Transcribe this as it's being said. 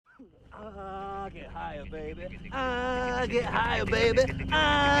Get higher, baby. Get higher, baby.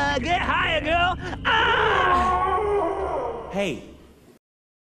 Get higher, girl. Hey.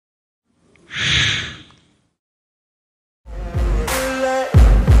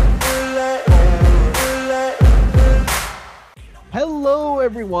 Hello,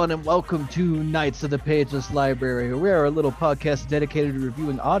 everyone, and welcome to Knights of the Pageless Library. We are a little podcast dedicated to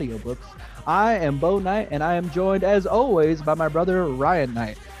reviewing audiobooks. I am Bo Knight, and I am joined, as always, by my brother Ryan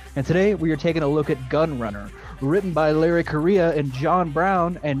Knight. And today we are taking a look at Gunrunner, written by Larry Correia and John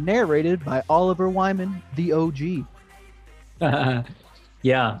Brown, and narrated by Oliver Wyman, the OG.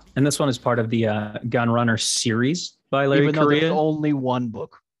 Yeah, and this one is part of the Gunrunner series by Larry Even though Correia. there's only one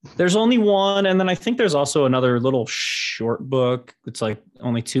book. There's only one, and then I think there's also another little short book. It's like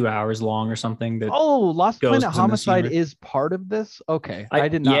only 2 hours long or something. That Lost goes Planet in this Homicide universe. is part of this? Okay, I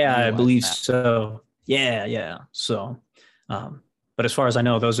did not Yeah, I realize believe that. so. Yeah. So, but as far as I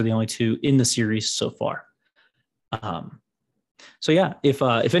know, those are the only two in the series so far. So yeah, if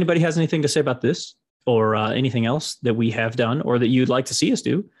anybody has anything to say about this or anything else that we have done or that you'd like to see us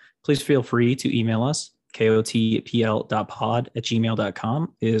do, please feel free to email us.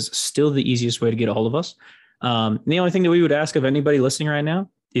 kotpl.pod@gmail.com is still the easiest way to get a hold of us. The only thing that we would ask of anybody listening right now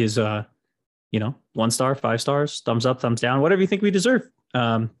is, 1 star, 5 stars, thumbs up, thumbs down, whatever you think we deserve.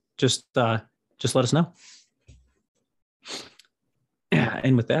 Just let us know. Yeah,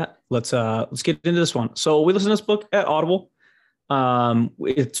 and with that, let's get into this one. So we listen to this book at Audible.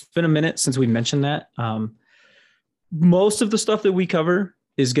 It's been a minute since we mentioned that. Most of the stuff that we cover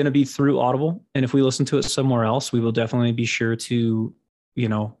is going to be through Audible. And if we listen to it somewhere else, we will definitely be sure to,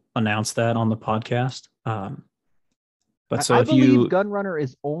 announce that on the podcast. But so I if believe Gunrunner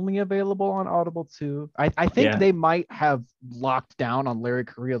is only available on Audible too. I think Yeah. they might have locked down on Larry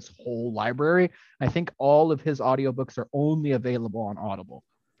Correia's whole library. I think all of his audiobooks are only available on Audible.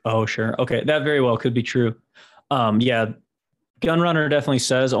 Oh, sure. Okay. That very well could be true. Yeah. Gunrunner definitely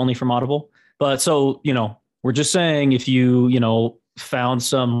says only from Audible, but so, we're just saying if you, found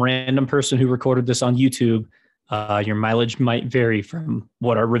some random person who recorded this on YouTube, your mileage might vary from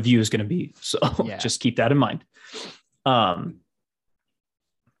what our review is going to be. So Yeah. just keep that in mind.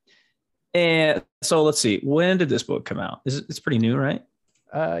 And so let's see, when did this book come out? It's pretty new, right?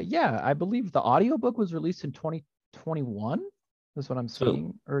 Yeah, I believe the audiobook was released in 2021. That's what I'm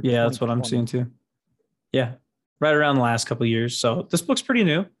seeing. Or Yeah, that's what I'm 2020. seeing too. Yeah. Right around the last couple of years. So this book's pretty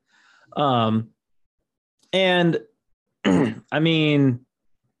new. And I mean,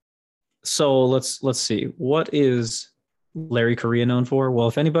 so let's see. What is Larry Correia known for? Well,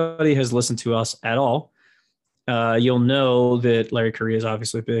 if anybody has listened to us at all, you'll know that Larry Correia is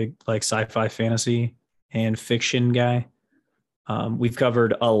obviously a big sci-fi, fantasy, and fiction guy. We've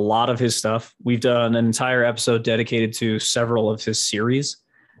covered a lot of his stuff. We've done an entire episode dedicated to several of his series.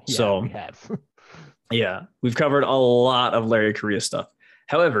 Yeah, So we have. yeah, we've covered a lot of Larry Correia stuff.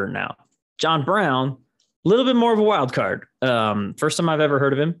 However, now John Brown, a little bit more of a wild card. First time I've ever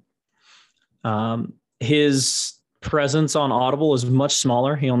heard of him. His presence on Audible is much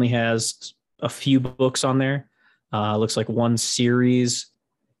smaller. He only has a few books on there. Looks like one series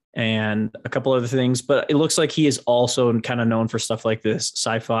and a couple other things, but it looks like he is also kind of known for stuff like this,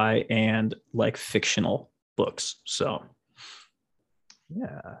 sci-fi and fictional books. So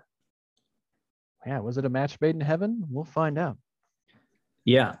Yeah, was it a match made in heaven? We'll find out.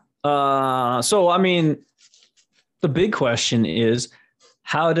 yeah. So I mean, the big question is,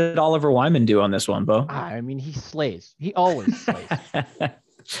 how did Oliver Wyman do on this one, Bo? I mean, he slays. He always slays.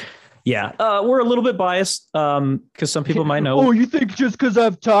 Yeah, we're a little bit biased because some people might know. Oh, you think just because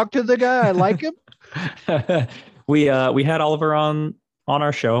I've talked to the guy, I like him? We had Oliver on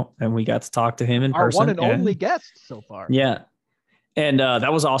our show, and we got to talk to him in Our person. one and only guest so far. Yeah, and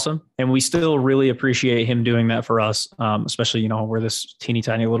that was awesome. And we still really appreciate him doing that for us, especially we're this teeny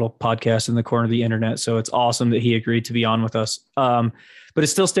tiny little podcast in the corner of the internet. So it's awesome that he agreed to be on with us. But it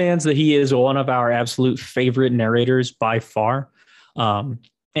still stands that he is one of our absolute favorite narrators by far.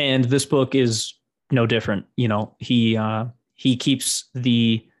 And this book is no different. He keeps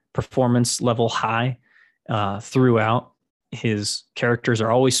the performance level high throughout. His characters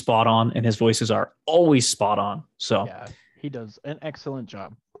are always spot on, and his voices are always spot on. So Yeah, he does an excellent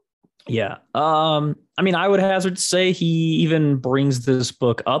job. yeah. I mean, I would hazard to say he even brings this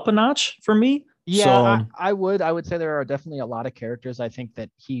book up a notch for me. Yeah, So, I would say there are definitely a lot of characters I think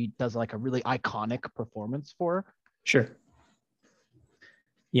that he does a really iconic performance for. sure.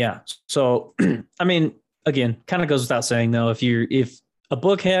 Yeah. So, I mean, again, kind of goes without saying though, if a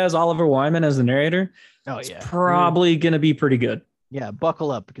book has Oliver Wyman as the narrator, Oh it's yeah, probably going to be pretty good. yeah. Buckle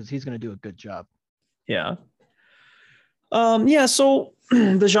up because he's going to do a good job. Yeah. Yeah, so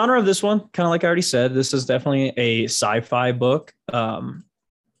the genre of this one, kind of like I already said, this is definitely a sci-fi book.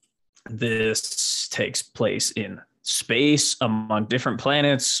 This takes place in space among different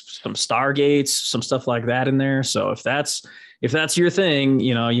planets, some stargates, some stuff like that in there. So if that's your thing,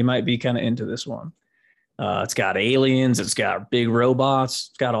 you might be kind of into this one. It's got aliens, it's got big robots,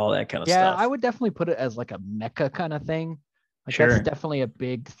 it's got all that kind of stuff. Yeah, I would definitely put it as like a mecha kind of thing. Like Sure. That's definitely a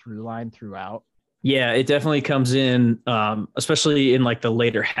big through line throughout. Yeah, it definitely comes in, especially in like the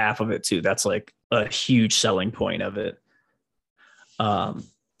later half of it too. That's like a huge selling point of it.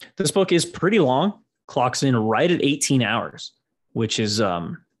 This book is pretty long, clocks in right at 18 hours, which is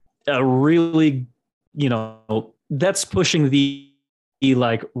a really, that's pushing the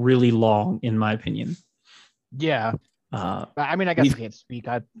like really long in my opinion. Yeah. I mean, I guess I can't speak.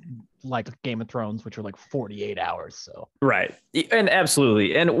 I like Game of Thrones, which are like 48 hours. So right, and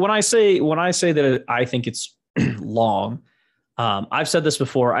absolutely. And when I say that I think it's long, I've said this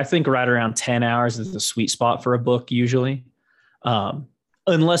before. I think right around 10 hours is the sweet spot for a book usually,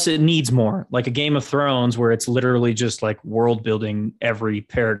 unless it needs more, like a Game of Thrones where it's literally just like world building every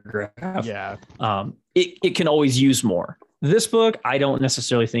paragraph. yeah, it can always use more. This book, I don't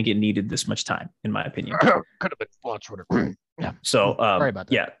necessarily think it needed this much time, in my opinion. could have been a lot shorter. Yeah. So, sorry about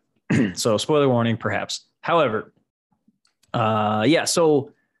that. Yeah. So, spoiler warning, perhaps. However, yeah.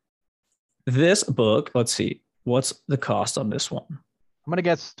 So, this book, let's see, what's the cost on this one? I'm gonna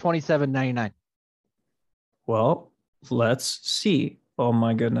guess $27.99. Well, let's see. Oh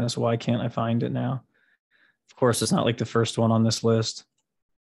my goodness, why can't I find it now? Of course, it's not like the first one on this list.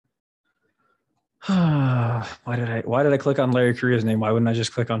 Why did I click on Larry Correia's name? Why wouldn't I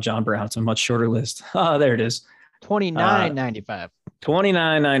just click on John Brown? It's a much shorter list. There it is. $29.95.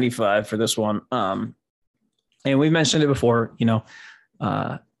 $29.95 for this one. And we mentioned it before,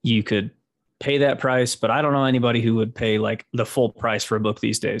 you could pay that price, but I don't know anybody who would pay like the full price for a book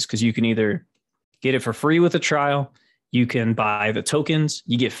these days, because you can either get it for free with a trial. You can buy the tokens.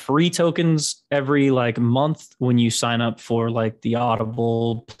 You get free tokens every like month when you sign up for like the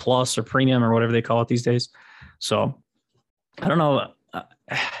Audible Plus or Premium or whatever they call it these days. So I don't know. I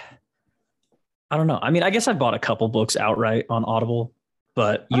don't know. I mean, I guess I've bought a couple books outright on Audible,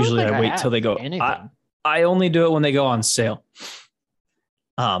 but usually I wait till they go. I only do it when they go on sale.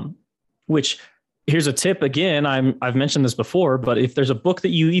 Which here's a tip again. I've mentioned this before, but if there's a book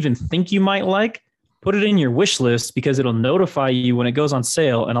that you even think you might like, put it in your wish list, because it'll notify you when it goes on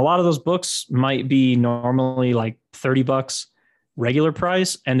sale. And a lot of those books might be normally like $30 regular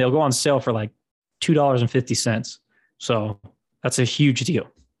price, and they'll go on sale for like $2.50. So that's a huge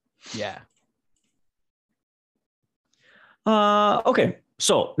deal. Yeah. Okay.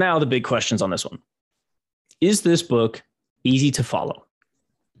 So now the big questions on this one. Is this book easy to follow?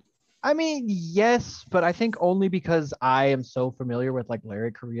 I mean, yes, but I think only because I am so familiar with like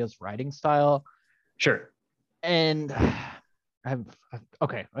Larry Correia's writing style. Sure. And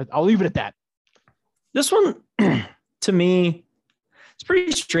okay, I'll leave it at that. This one, to me, it's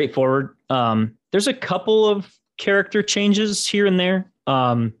pretty straightforward. There's a couple of character changes here and there,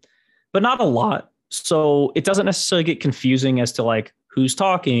 but not a lot. So it doesn't necessarily get confusing as to like who's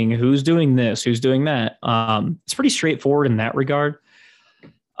talking, who's doing this, who's doing that. It's pretty straightforward in that regard.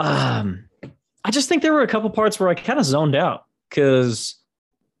 I just think there were a couple parts where I kind of zoned out because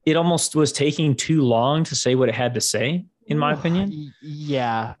it almost was taking too long to say what it had to say, in my opinion.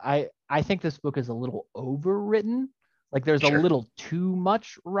 Yeah, I think this book is a little overwritten. Like there's a little too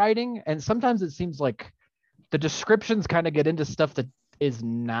much writing, and sometimes it seems like the descriptions kind of get into stuff that is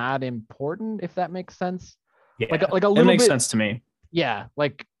not important, if that makes sense. Yeah, like a little it makes bit, sense to me. Yeah,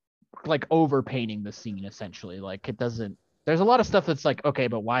 like overpainting the scene essentially. Like it doesn't. There's a lot of stuff that's like, okay,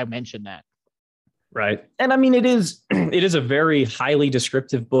 but why mention that? Right. And I mean, it is a very highly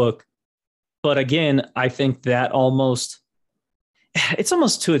descriptive book. But again, I think that it's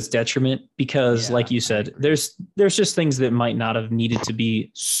almost to its detriment because, like you said, there's just things that might not have needed to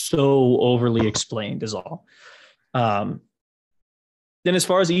be so overly explained is all. Then as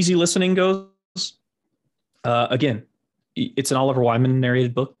far as easy listening goes, again, it's an Oliver Wyman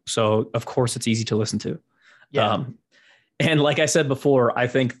narrated book. So of course it's easy to listen to. Yeah. And like I said before, I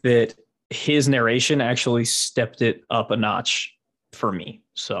think that his narration actually stepped it up a notch for me.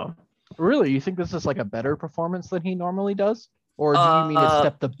 So really, you think this is like a better performance than he normally does? Or do you mean it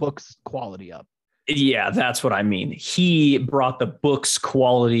stepped the book's quality up? Yeah, that's what I mean. He brought the book's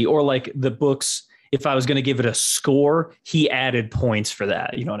quality, or like the book's, if I was going to give it a score, he added points for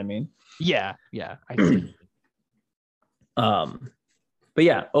that. You know what I mean? Yeah. I see. But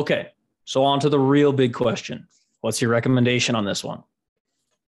yeah, okay. So on to the real big question. What's your recommendation on this one?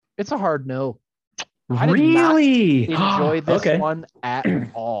 It's a hard no. I did not Really? enjoy this Okay. one at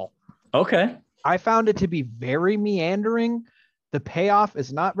all. Okay. I found it to be very meandering. The payoff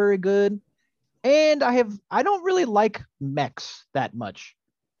is not very good. And I don't really like mechs that much.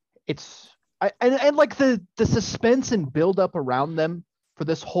 And like the suspense and build up around them for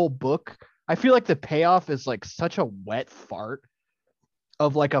this whole book. I feel like the payoff is like such a wet fart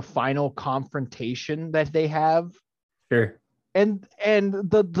of like a final confrontation that they have. Sure. And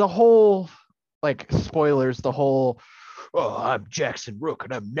the whole, like, spoilers, the whole, oh, I'm Jackson Rook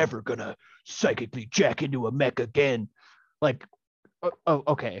and I'm never gonna psychically jack into a mech again. Like, oh,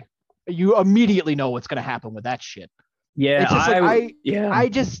 okay. You immediately know what's gonna happen with that shit. Yeah. It's just like yeah. I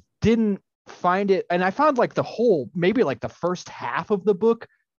just didn't find it, and I found like the whole, maybe like the first half of the book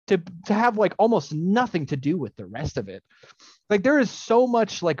to have like almost nothing to do with the rest of it. Like there is so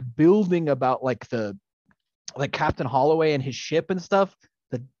much like building about like Captain Holloway and his ship and stuff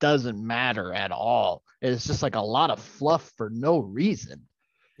that doesn't matter at all. It's just like a lot of fluff for no reason.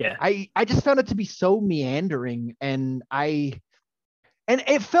 Yeah. I just found it to be so meandering, and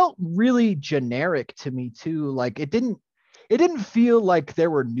it felt really generic to me too. Like it didn't feel like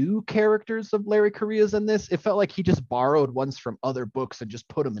there were new characters of Larry Correa's in this. It felt like he just borrowed ones from other books and just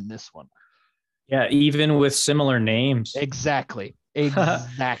put them in this one. Yeah. Even with similar names. Exactly,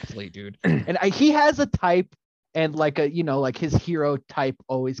 dude. And he has a type, and like like his hero type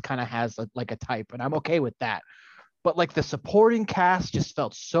always kind of has like a type, and I'm okay with that. But like the supporting cast just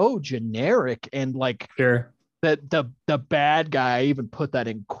felt so generic, and like Sure. that the bad guy, I even put that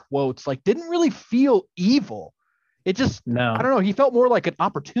in quotes, like didn't really feel evil. It just, No. I don't know. He felt more like an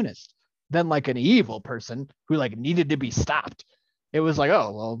opportunist than like an evil person who like needed to be stopped. It was like,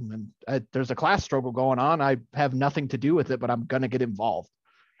 oh, well, there's a class struggle going on. I have nothing to do with it, but I'm going to get involved.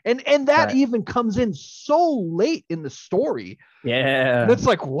 And that Right. even comes in so late in the story. Yeah. And it's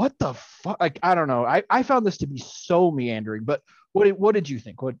like, what the fuck? Like, I don't know. I found this to be so meandering, but what did you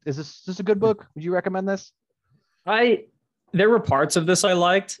think? What is this a good book? Would you recommend this? There were parts of this I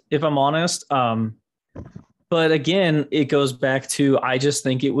liked, if I'm honest. But again, it goes back to, I just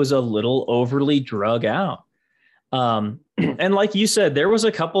think it was a little overly drug out. And like you said, there was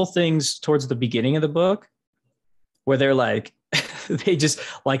a couple things towards the beginning of the book where they're like, they just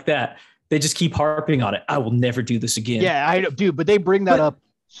like that. They just keep harping on it. I will never do this again. Yeah, I do, but they bring that up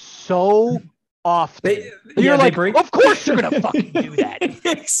so often. You're like, of course you're gonna fucking do that.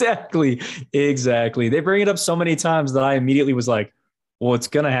 Exactly. They bring it up so many times that I immediately was like, well, it's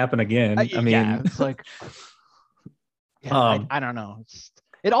gonna happen again. I mean, yeah, it's like, I don't know.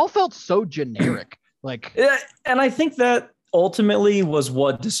 It all felt so generic. Like, and I think that ultimately was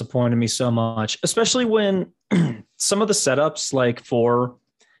what disappointed me so much, especially when some of the setups, like for,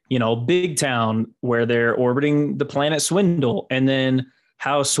 Big Town, where they're orbiting the planet Swindle, and then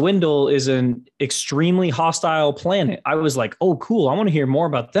how Swindle is an extremely hostile planet. I was like, oh, cool. I want to hear more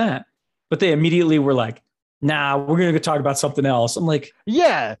about that. But they immediately were like, nah, we're going to talk about something else. I'm like,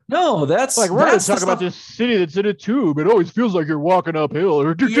 yeah, no, that's like, we're going to talk about this city that's in a tube. It always feels like you're walking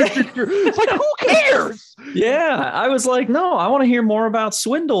uphill. It's like, who cares? Yeah. I was like, no, I want to hear more about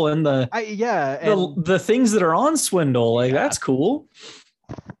Swindle and the things that are on Swindle. Like, that's cool.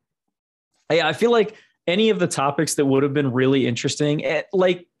 I feel like any of the topics that would have been really interesting,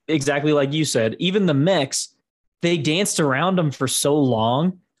 like exactly like you said, even the mechs, they danced around them for so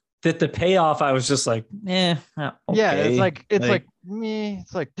long that the payoff, I was just like, okay. Yeah, it's like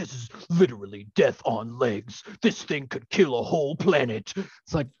this is literally death on legs. This thing could kill a whole planet.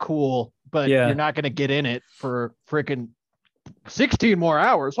 It's like, cool, but you're not gonna get in it for freaking 16 more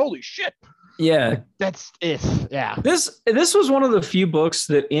hours. Holy shit. Yeah, like, that's it. Yeah. This was one of the few books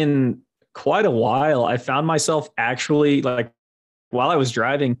that in quite a while I found myself actually, like, while I was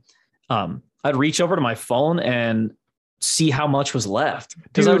driving, I'd reach over to my phone and see how much was left,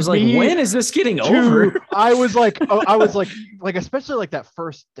 because I was like, when is this getting over? I was like, especially like that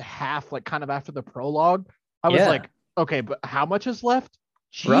first half, like kind of after the prologue, I was like, okay, but how much is left?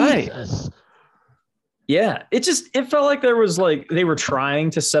 Jesus. Right. Yeah, it felt like there was, like, they were trying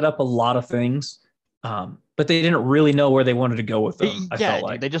to set up a lot of things, but they didn't really know where they wanted to go with them. I felt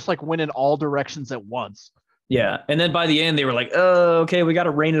like they just like went in all directions at once. Yeah, and then by the end they were like, "Oh, okay, we got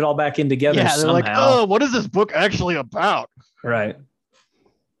to rein it all back in together." Yeah, they're like, "Oh, what is this book actually about?" Right.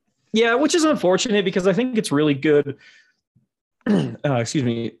 Yeah, which is unfortunate because I think it's really good.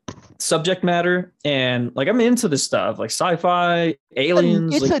 Subject matter, and like I'm into this stuff, like sci-fi,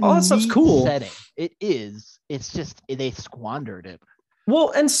 aliens, like all that stuff's cool. Setting. It is. It's just they squandered it.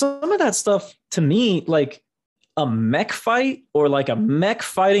 Well, and some of that stuff to me, like a mech fight or like a mech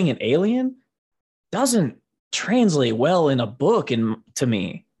fighting an alien, doesn't translate well in a book, and to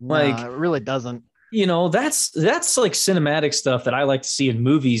me, like, it really doesn't. that's like cinematic stuff that I like to see in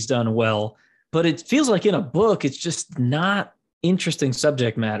movies done well, but it feels like in a book, it's just not interesting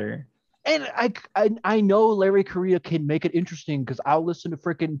subject matter. And I know Larry Correia can make it interesting because I'll listen to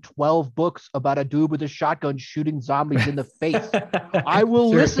freaking 12 books about a dude with a shotgun shooting zombies in the face. I will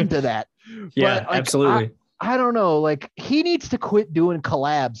listen to that. Yeah, but, absolutely. I don't know. Like, he needs to quit doing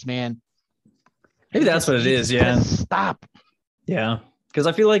collabs, man. Maybe that's what it is. Yeah. Stop. Yeah. Because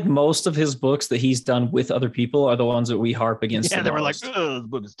I feel like most of his books that he's done with other people are the ones that we harp against. Yeah, they were like, most. oh, this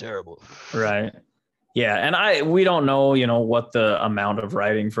book is terrible. Right. Yeah. And we don't know, what the amount of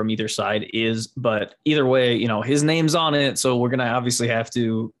writing from either side is, but either way, his name's on it. So we're going to obviously have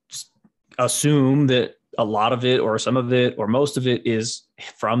to assume that a lot of it or some of it or most of it is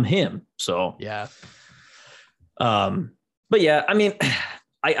from him. So, yeah. But yeah, I mean,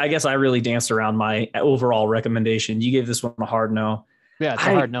 I guess I really danced around my overall recommendation. You gave this one a hard no. Yeah, it's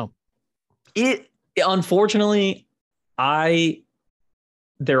a hard no. Unfortunately,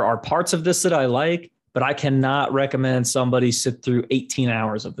 there are parts of this that I like, but I cannot recommend somebody sit through 18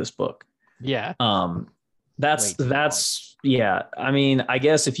 hours of this book. Yeah. That's yeah. I mean, I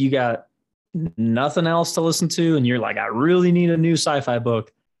guess if you got nothing else to listen to and you're like, I really need a new sci-fi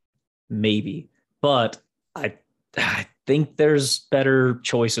book, maybe. But I think there's better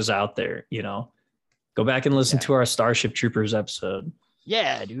choices out there, Go back and listen to our Starship Troopers episode.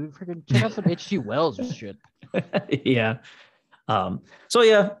 Yeah, dude. Freaking check out some H.G. Wells and shit. Yeah.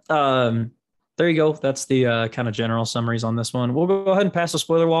 There you go. That's the kind of general summaries on this one. We'll go ahead and pass the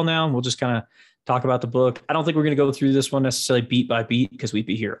spoiler wall now, and we'll just kind of talk about the book. I don't think we're going to go through this one necessarily beat by beat because we'd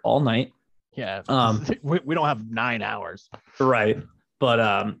be here all night. Yeah. We don't have 9 hours. Right.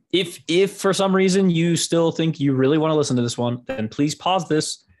 But if for some reason you still think you really want to listen to this one, then please pause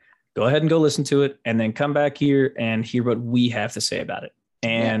this, go ahead and go listen to it, and then come back here and hear what we have to say about it.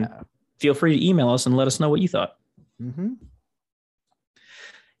 And feel free to email us and let us know what you thought. Mm-hmm.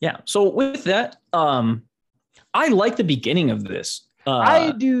 Yeah. So with that, I like the beginning of this.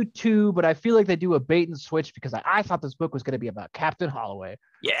 I do too, but I feel like they do a bait and switch because I thought this book was going to be about Captain Holloway.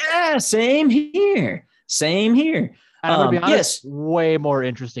 Yeah, same here. And I'm going to be honest, way more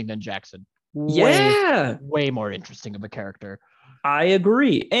interesting than Jackson. Way more interesting of a character. I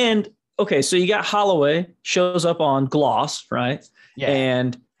agree. And okay, so you got Holloway shows up on Gloss, right? Yeah.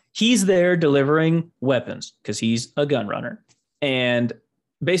 And he's there delivering weapons because he's a gun runner. And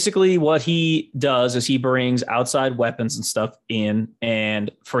basically what he does is he brings outside weapons and stuff in. And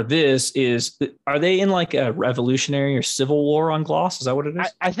for this are they in like a revolutionary or civil war on Gloss? Is that what it is?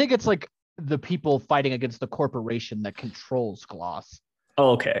 I think it's like the people fighting against the corporation that controls Gloss.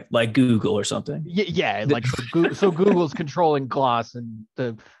 Oh, okay. Like Google or something. Yeah. Like so Google's controlling Gloss and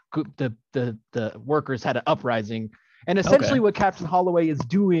the workers had an uprising. And essentially what Captain Holloway is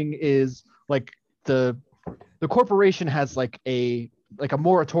doing is like the corporation has like a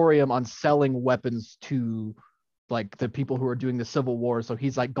moratorium on selling weapons to like the people who are doing the civil war. So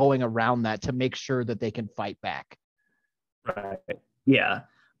he's like going around that to make sure that they can fight back. Right. Yeah.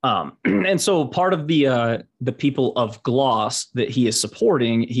 And so part of the people of Gloss that he is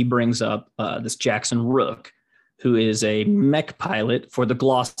supporting, he brings up this Jackson Rook, who is a mech pilot for the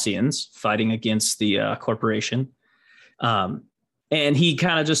Glossians fighting against the corporation. And he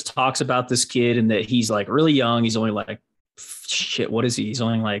kind of just talks about this kid and that he's like really young. He's only like, what is he? He's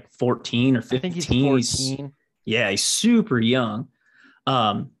only like 14 or 15. I think he's 14. He's super young.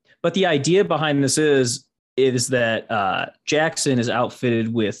 But the idea behind this is that Jackson is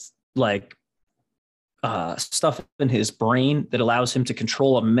outfitted with like stuff in his brain that allows him to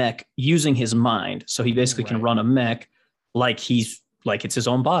control a mech using his mind. So he basically can run a mech like it's his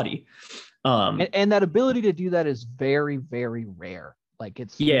own body. And that ability to do that is very, very rare. Like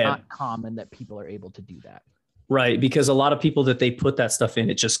it's not common that people are able to do that. Right, because a lot of people that they put that stuff in,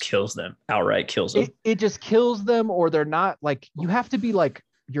 it just kills them. Outright kills them. It just kills them, or they're not like, you have to be like,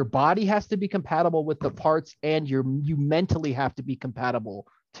 your body has to be compatible with the parts and you mentally have to be compatible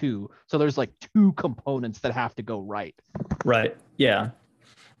too. So there's like 2 components that have to go right. Right. Yeah.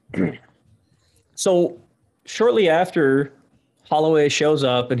 So shortly after Holloway shows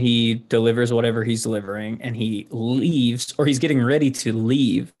up and he delivers whatever he's delivering and he leaves, or he's getting ready to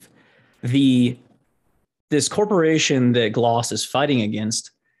leave, this corporation that Gloss is fighting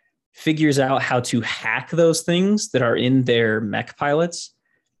against figures out how to hack those things that are in their mech pilots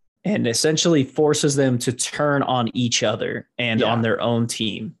and essentially forces them to turn on each other and on their own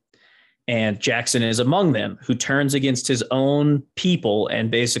team. And Jackson is among them, who turns against his own people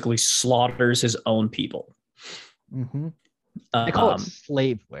and basically slaughters his own people. Mm-hmm. They call it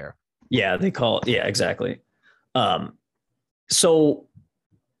slaveware. Yeah, exactly. So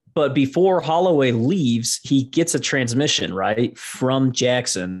But before Holloway leaves, he gets a transmission, right, from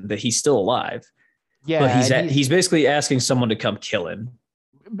Jackson that he's still alive. Yeah, but he's basically asking someone to come kill him.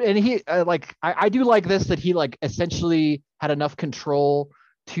 And he I do like this, that he like essentially had enough control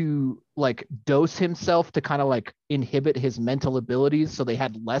to like dose himself to kind of like inhibit his mental abilities, so they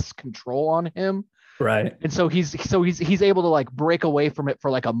had less control on him. Right. And so he's able to like break away from it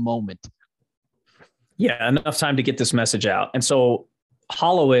for like a moment. Yeah, enough time to get this message out. And so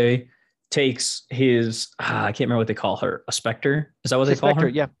Holloway takes his I can't remember what they call her, a Spectre. Is that what they call her?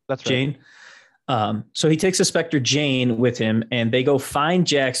 Yeah, that's right. Jane. So he takes a Spectre Jane with him, and they go find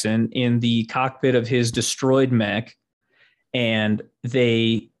Jackson in the cockpit of his destroyed mech. And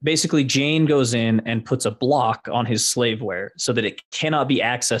they basically, Jane goes in and puts a block on his slaveware so that it cannot be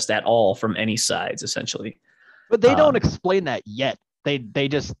accessed at all from any sides, essentially. But they don't explain that yet. They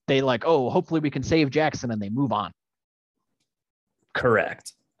like, oh, hopefully we can save Jackson, and they move on.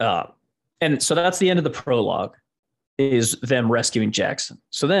 Correct. And so that's the end of the prologue, is them rescuing Jackson.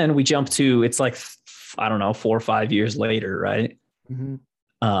 So then we jump to, it's like, I don't know, 4 or 5 years later, right?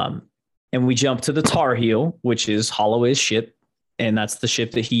 Mm-hmm. And we jump to the Tar Heel, which is Holloway's ship. And that's the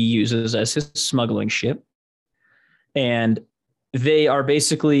ship that he uses as his smuggling ship. And they are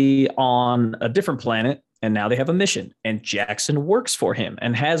basically on a different planet, and now they have a mission. And Jackson works for him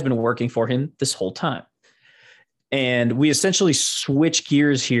and has been working for him this whole time. And we essentially switch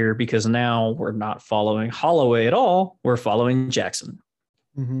gears here, because now we're not following Holloway at all. We're following Jackson.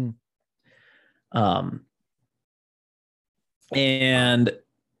 Mm-hmm. And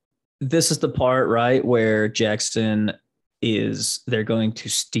this is the part, right, where Jackson they're going to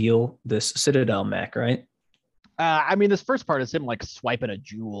steal this Citadel mech, right? I mean, this first part is him like swiping a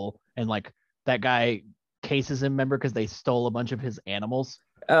jewel, and like that guy cases him, remember, because they stole a bunch of his animals.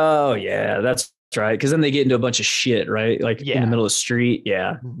 Oh, yeah, that's right. Because then they get into a bunch of shit, right? Like in the middle of the street.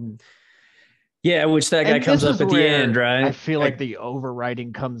 Yeah. Mm-hmm. Yeah, which that guy comes up at the end, right? I feel like the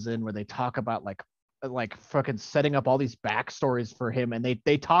overwriting comes in where they talk about like fucking setting up all these backstories for him, and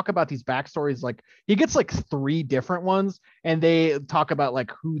they talk about these backstories, like he gets like 3 different ones, and they talk about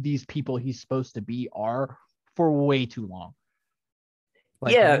like who these people he's supposed to be are for way too long.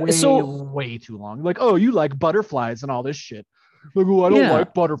 Like, way too long. Like, oh, you like butterflies and all this shit. Like, oh, I don't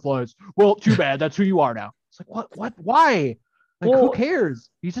like butterflies. Well, too bad. That's who you are now. It's like, what? Why? Like, who cares?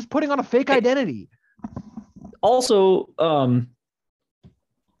 He's just putting on a fake identity. Also,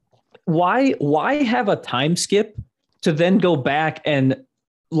 why have a time skip to then go back and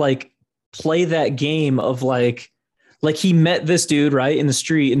like play that game of like he met this dude right in the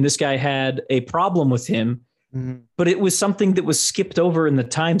street, and this guy had a problem with him, but it was something that was skipped over in the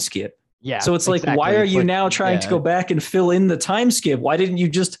time skip. Yeah. So it's like, why are you now trying to go back and fill in the time skip? Why didn't you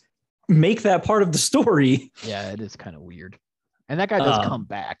just make that part of the story? Yeah, it is kind of weird. And that guy does come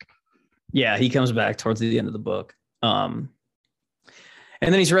back. Yeah, he comes back towards the end of the book. And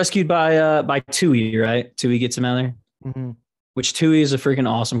then he's rescued by Tui, right? Tui gets him out there. Mm-hmm. Which Tui is a freaking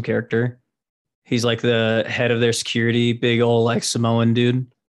awesome character. He's like the head of their security, big old like Samoan dude.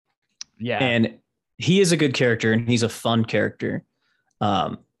 Yeah. And he is a good character, and he's a fun character.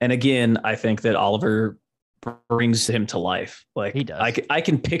 And again, I think that Oliver brings him to life. Like he does. I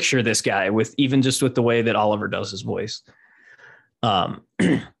can picture this guy with the way that Oliver does his voice. But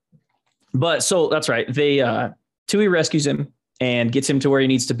so that's right. Tui rescues him and gets him to where he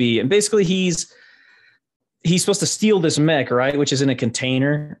needs to be. And basically he's supposed to steal this mech, right? Which is in a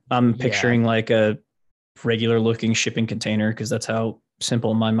container. I'm picturing like a regular looking shipping container, because that's how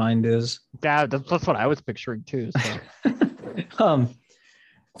simple my mind is. Yeah, that's what I was picturing too. So.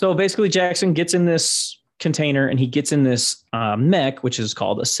 So basically Jackson gets in this container, and he gets in this mech, which is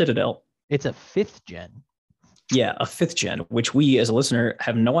called a Citadel. It's a 5th gen. Yeah, a 5th gen, which we as a listener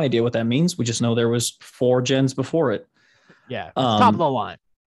have no idea what that means. We just know there was 4 gens before it. Yeah, it's top of the line.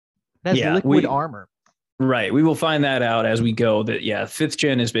 It has liquid armor. Right. We will find that out as we go. That 5th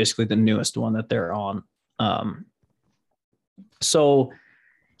gen is basically the newest one that they're on. So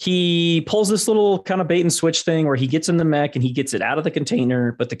he pulls this little kind of bait and switch thing where he gets in the mech and he gets it out of the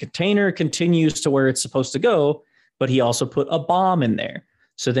container, but the container continues to where it's supposed to go, but he also put a bomb in there.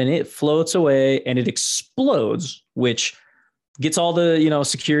 So then it floats away and it explodes, which gets all the,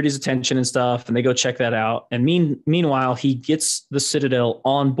 security's attention and stuff. And they go check that out. And meanwhile, he gets the Citadel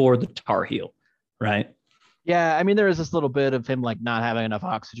on board the Tar Heel, right? Yeah. I mean, there is this little bit of him like not having enough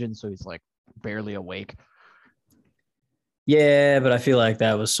oxygen, so he's like barely awake. Yeah, but I feel like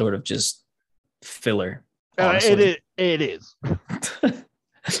that was sort of just filler. It is.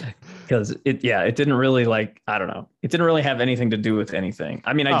 Because it didn't really it didn't really have anything to do with anything.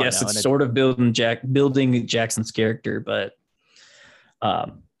 I mean, I guess it's sort of building Jackson's character, but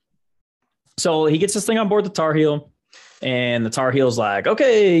So he gets this thing on board the Tar Heel, and the Tar Heel's like,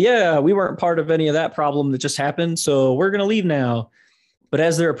 okay, yeah, we weren't part of any of that problem that just happened, so we're gonna leave now. But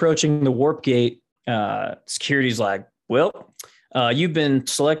as they're approaching the warp gate, security's like, well, you've been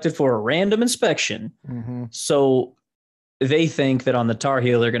selected for a random inspection. Mm-hmm. So they think that on the Tar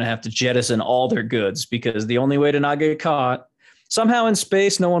Heel, they're going to have to jettison all their goods, because the only way to not get caught, somehow in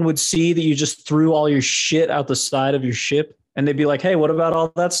space, no one would see that you just threw all your shit out the side of your ship. And they'd be like, hey, what about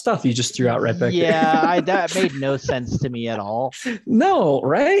all that stuff you just threw out right back there? Yeah, that made no sense to me at all. No,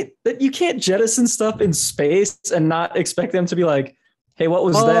 right? That you can't jettison stuff in space and not expect them to be like, hey, what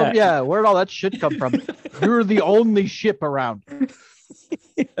was that? Yeah, where'd all that shit come from? You're the only ship around.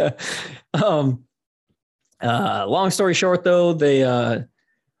 Yeah. Long story short, though, they I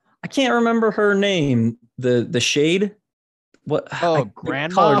can't remember her name. The Shade. What?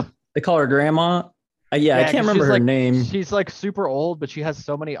 Grandma. They call her Grandma. Yeah, I can't remember her name. She's like super old, but she has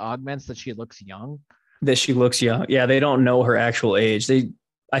so many augments that she looks young. That she looks young. Yeah, they don't know her actual age.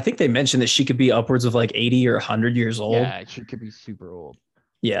 I think they mentioned that she could be upwards of like 80 or 100 years old. Yeah, she could be super old.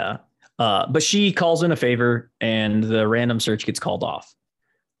 Yeah. But she calls in a favor, and the random search gets called off.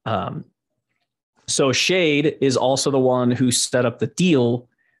 So Shade is also the one who set up the deal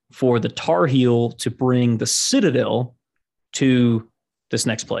for the Tar Heel to bring the Citadel to this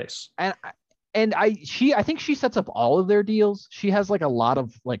next place. And I think she sets up all of their deals. She has like a lot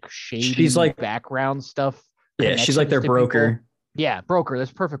of like shady she's like background stuff. Yeah, she's like their broker. People. Yeah, broker.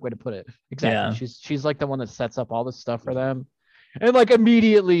 That's a perfect way to put it. Exactly. Yeah. She's like the one that sets up all this stuff for them. And like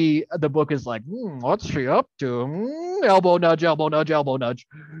immediately the book is like, what's she up to? Elbow nudge, elbow nudge, elbow nudge.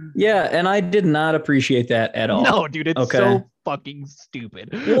 Yeah, and I did not appreciate that at all. No, dude, it's so fucking stupid.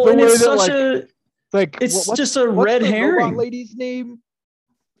 Well, and it's such it's what's just a red herring. Robot lady's name?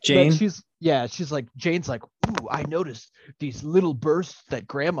 Jane. She's like, Jane's like, ooh, I noticed these little bursts that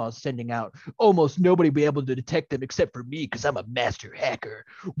Grandma's sending out. Almost nobody will be able to detect them except for me, because I'm a master hacker.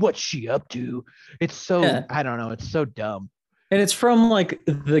 What's she up to? It's so, I don't know. It's so dumb. And it's from like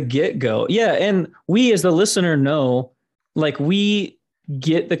the get-go. Yeah. And we as the listener know, like, we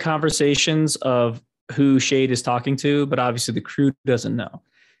get the conversations of who Shade is talking to, but obviously the crew doesn't know.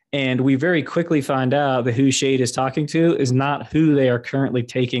 And we very quickly find out that who Shade is talking to is not who they are currently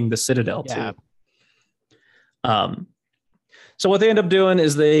taking the Citadel to. So what they end up doing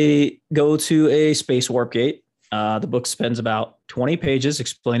is they go to a space warp gate. The book spends about 20 pages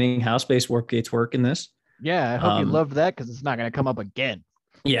explaining how space warp gates work in this. Yeah, I hope you loved that, because it's not going to come up again.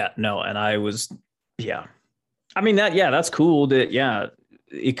 Yeah, no, and I was, yeah. I mean, that's cool that, yeah,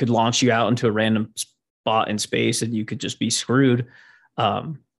 it could launch you out into a random spot in space and you could just be screwed.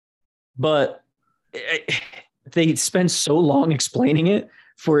 But they spend so long explaining it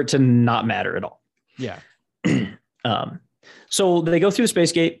for it to not matter at all. Yeah. So they go through the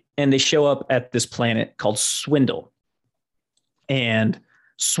space gate and they show up at this planet called Swindle. And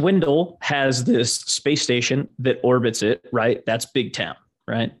Swindle has this space station that orbits it, right? That's Big Town,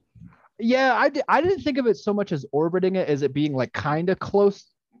 right? Yeah, I didn't think of it so much as orbiting it as it being like kind of close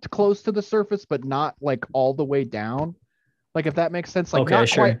to the surface, but not like all the way down. Like, if that makes sense, like okay, not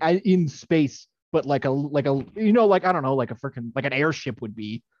sure. quite in space, but like a you know, like I don't know, like a freaking like an airship would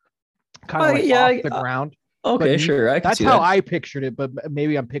be kind of off the ground. Okay, sure. That's how I pictured it, but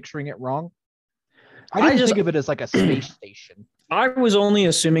maybe I'm picturing it wrong. I didn't think of it as like a space station. I was only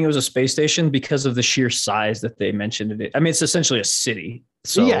assuming it was a space station because of the sheer size that they mentioned it. I mean, it's essentially a city.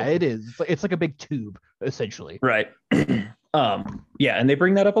 So yeah, it is. It's like a big tube, essentially. Right. Yeah, and they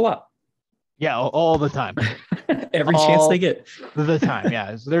bring that up a lot. Yeah, all the time. Every chance they get. The time,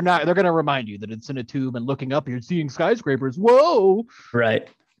 yeah. So they're going to remind you that it's in a tube, and looking up, you're seeing skyscrapers. Whoa. Right.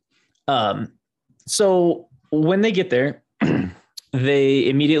 So when they get there, they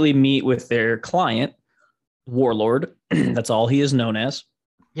immediately meet with their client, Warlord. That's all he is known as.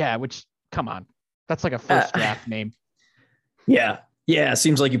 Yeah, which, come on. That's like a first draft name. Yeah. Yeah. It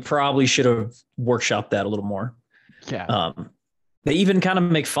seems like you probably should have workshopped that a little more. Yeah. They even kind of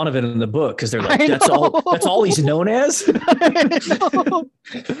make fun of it in the book because they're like, that's all he's known as.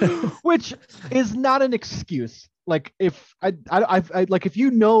 Which is not an excuse. Like, if I like, if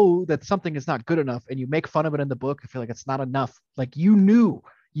you know that something is not good enough and you make fun of it in the book, I feel like it's not enough. Like, you knew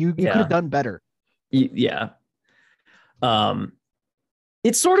you could have done better. Yeah.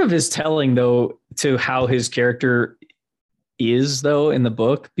 It sort of is telling, though, to how his character is, though, in the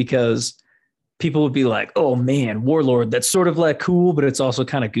book, because people would be like, oh man, Warlord, that's sort of like cool, but it's also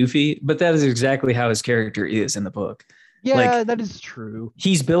kind of goofy. But that is exactly how his character is in the book. Yeah, like, that is true.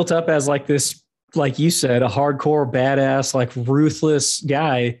 He's built up as like this, like you said, a hardcore badass, like ruthless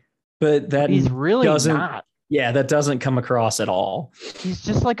guy, but that he's really not. Yeah, that doesn't come across at all. He's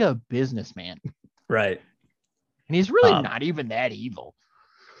just like a businessman. Right. And he's really not even that evil.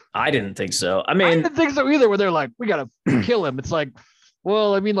 I didn't think so. I I mean, didn't think so either, where they're like, we got to kill him. It's like,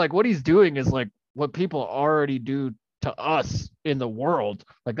 well, I mean, like what he's doing is like what people already do to us in the world.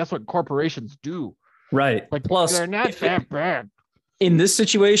 Like that's what corporations do. right. Like Plus, they're not that bad. in this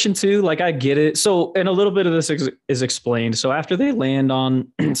situation too, like I get it. So, and a little bit of this is explained. So after they land on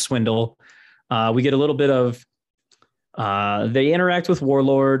Swindle, we get a little bit of, they interact with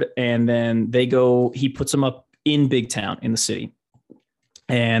Warlord, and then he puts them up in Big Town in the city.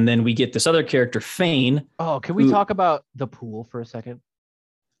 And then we get this other character, Fane. Oh, can we talk about the pool for a second?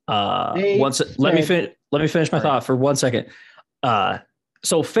 Let me finish my thought for 1 second.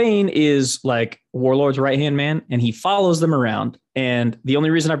 So Fane is like Warlord's right-hand man, and he follows them around. And the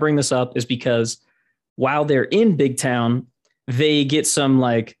only reason I bring this up is because while they're in Big Town, they get some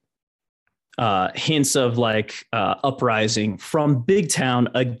like hints of like uprising from Big Town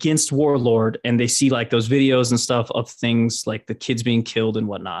against Warlord, and they see like those videos and stuff of things like the kids being killed and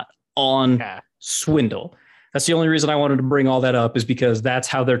whatnot on Swindle. That's the only reason I wanted to bring all that up, is because that's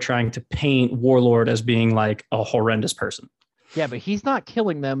how they're trying to paint Warlord as being like a horrendous person. Yeah, but he's not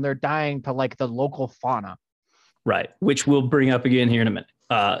killing them. They're dying to like the local fauna. Right. Which we'll bring up again here in a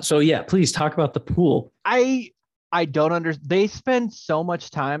minute. So yeah, please talk about the pool. I don't understand. They spend so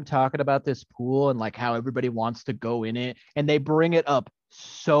much time talking about this pool and like how everybody wants to go in it, and they bring it up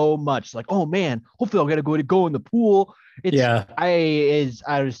so much. Like, oh man, hopefully I'll get to go in the pool. I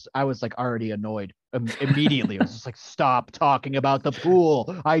was like already annoyed immediately. I was just like, stop talking about the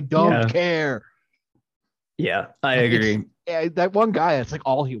pool. I don't care. Yeah, I agree. That one guy, it's like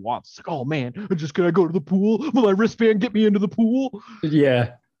all he wants. It's like, oh man, I'm just gonna go to the pool. Will my wristband get me into the pool?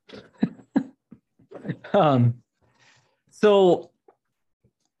 Yeah. So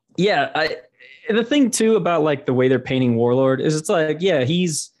yeah, the thing too about like the way they're painting Warlord is it's like, yeah, he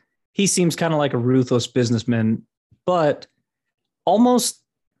seems kind of like a ruthless businessman, but almost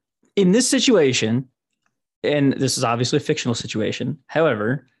in this situation, and this is obviously a fictional situation,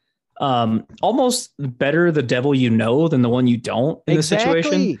 however, almost better the devil you know than the one you don't in this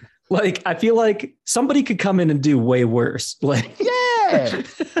situation. Like, I feel like somebody could come in and do way worse. Like, yeah,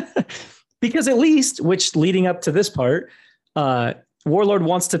 because at least, which leading up to this part, Warlord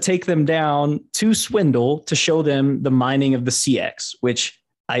wants to take them down to Swindle to show them the mining of the CX, which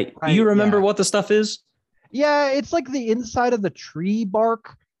you remember what the stuff is? Yeah, it's like the inside of the tree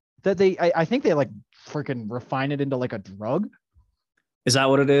bark that I think they like freaking refine it into like a drug. Is that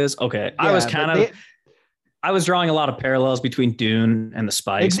what it is? Okay. Yeah, I was drawing a lot of parallels between Dune and the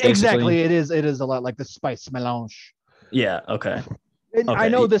Spice. Exactly. It is a lot like the Spice melange. Yeah. Okay. And I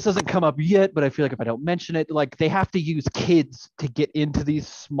know this doesn't come up yet, but I feel like if I don't mention it, like they have to use kids to get into these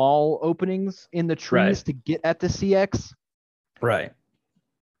small openings in the trees to get at the CX. Right.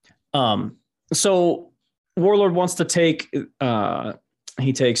 So Warlord wants to take,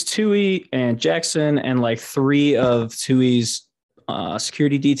 he takes Tui and Jackson and like 3 of Tui's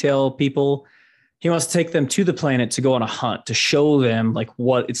security detail people. He wants to take them to the planet to go on a hunt to show them like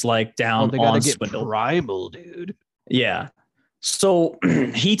what it's like down they gotta on get Swindle. Primal, dude. Yeah. So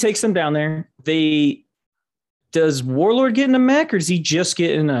he takes them down there. Does Warlord get in a mech, or does he just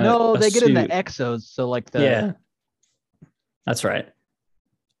get in a? No, they get in the suit? exos. So like that's right.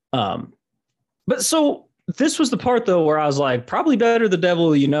 But so this was the part though where I was like, probably better the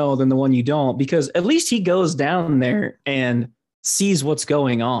devil you know than the one you don't, because at least he goes down there and sees what's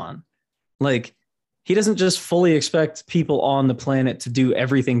going on. Like, he doesn't just fully expect people on the planet to do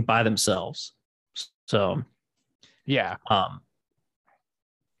everything by themselves. So, yeah.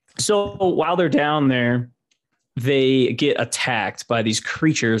 So while they're down there, they get attacked by these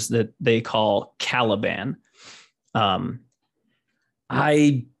creatures that they call Caliban.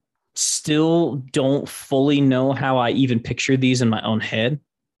 I still don't fully know how I even pictured these in my own head.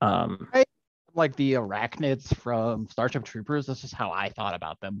 Like the arachnids from Starship Troopers. This is how I thought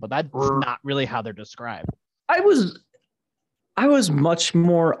about them, but that's not really how they're described. I was much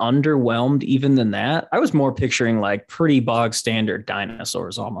more underwhelmed even than that. I was more picturing like pretty bog standard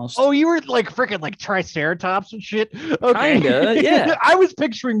dinosaurs almost. Oh, you were like freaking like Triceratops and shit? Okay. Kinda, yeah. I was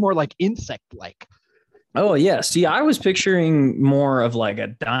picturing more like insect-like. Oh, yeah. See, I was picturing more of like a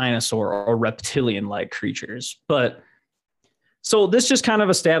dinosaur or reptilian-like creatures. But so this just kind of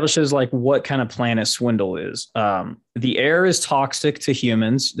establishes like what kind of planet Swindle is. The air is toxic to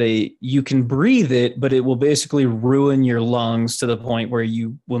humans. You can breathe it, but it will basically ruin your lungs to the point where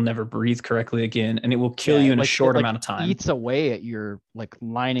you will never breathe correctly again, and it will kill you in a short amount of time. Eats away at your like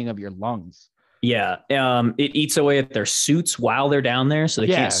lining of your lungs. Yeah. It eats away at their suits while they're down there, so they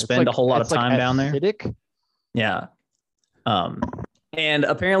can't spend a whole lot of time down there. Yeah. And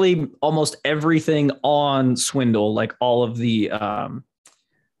apparently almost everything on Swindle, like all of the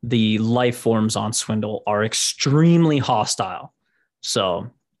life forms on Swindle are extremely hostile.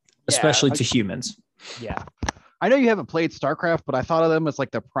 So, especially to humans. Yeah. I know you haven't played StarCraft, but I thought of them as like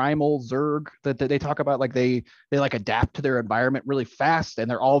the primal Zerg that they talk about. Like they like adapt to their environment really fast, and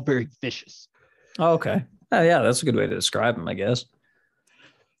they're all very vicious. Oh, okay. Yeah, that's a good way to describe them, I guess.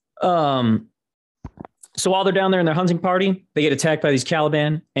 So while they're down there in their hunting party, they get attacked by these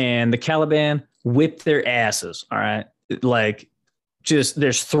Caliban, and the Caliban whip their asses. All right, like just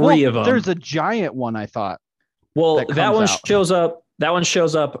there's three of them. There's a giant one, I thought. Well, that one shows up. That one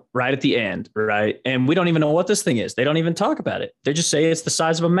shows up right at the end, right? And we don't even know what this thing is. They don't even talk about it. They just say it's the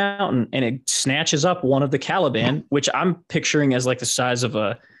size of a mountain, and it snatches up one of the Caliban, which I'm picturing as like the size of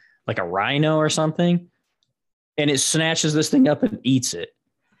a rhino or something. And it snatches this thing up and eats it.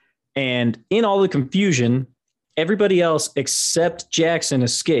 And in all the confusion, everybody else except Jackson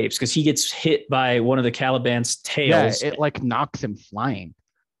escapes because he gets hit by one of the Caliban's tails. Yeah, it like knocks him flying.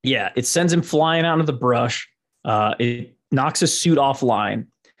 Yeah, it sends him flying out into the brush. It knocks his suit offline.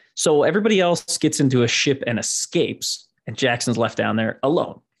 So everybody else gets into a ship and escapes, and Jackson's left down there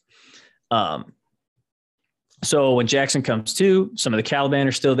alone. So when Jackson comes to, some of the Caliban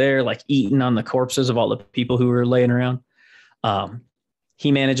are still there, like eating on the corpses of all the people who were laying around.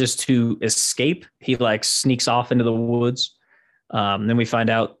 He manages to escape. He like sneaks off into the woods. Then we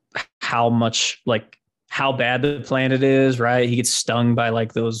find out how bad the planet is, right? He gets stung by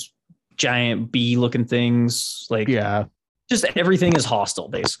like those giant bee looking things. Like, yeah, just everything is hostile,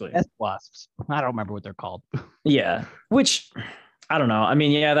 basically. Wasps. I don't remember what they're called. Yeah, which I don't know. I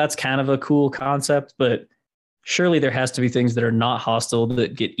mean, yeah, that's kind of a cool concept, but surely there has to be things that are not hostile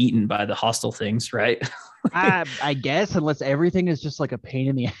that get eaten by the hostile things, right? I guess, unless everything is just like a pain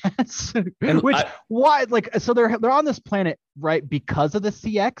in the ass. Why? Like, so they're on this planet, right? Because of the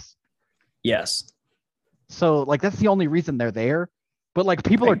CX. Yes. So like that's the only reason they're there. But like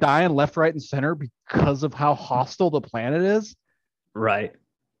people are dying left, right, and center because of how hostile the planet is. Right.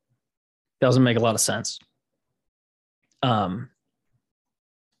 Doesn't make a lot of sense. Yeah,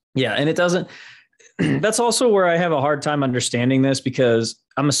 and it doesn't. That's also where I have a hard time understanding this, because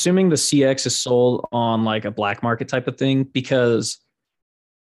I'm assuming the CX is sold on like a black market type of thing. Because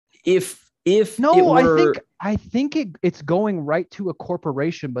if no, it were, I think it's going right to a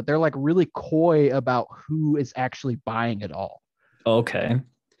corporation, but they're like really coy about who is actually buying it all. Okay.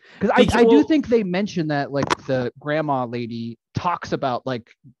 Because I do think they mentioned that like the grandma lady talks about like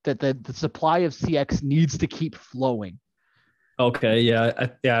that the supply of CX needs to keep flowing. Okay. Yeah.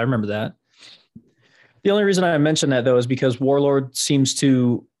 I remember that. The only reason I mentioned that though is because Warlord seems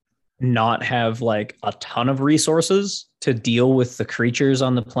to not have like a ton of resources to deal with the creatures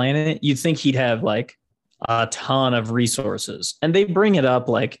on the planet. You'd think he'd have like a ton of resources, and they bring it up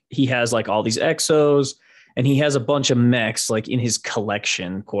like he has like all these exos. And he has a bunch of mechs like in his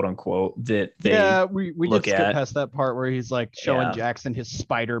collection, quote unquote, that they we did skip past that part where he's like showing Jackson his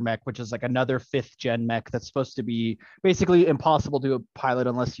spider mech, which is like another 5th gen mech that's supposed to be basically impossible to pilot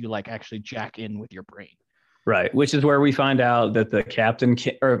unless you like actually jack in with your brain. Right, which is where we find out that the captain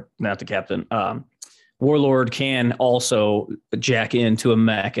Warlord can also jack into a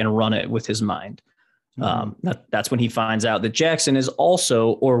mech and run it with his mind. That's when he finds out that Jackson is also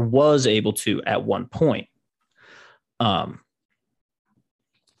or was able to at one point.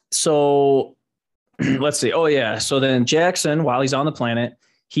 So let's see. Oh yeah. So then Jackson, while he's on the planet,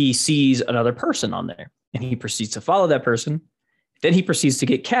 he sees another person on there and he proceeds to follow that person. Then he proceeds to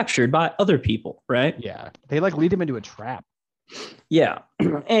get captured by other people, right? Yeah. They like lead him into a trap. Yeah.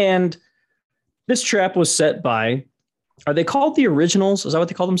 And this trap was set by, are they called the Originals? Is that what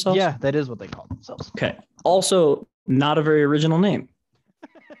they call themselves? Yeah, that is what they call themselves. Okay. Also, not a very original name.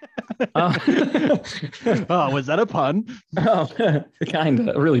 Oh, was that a pun? Oh, kind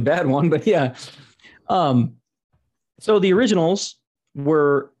of a really bad one, but yeah. So the Originals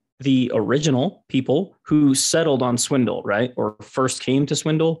were the original people who settled on Swindle, right? Or first came to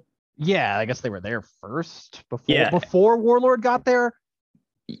Swindle. Yeah, I guess they were there first before Warlord got there.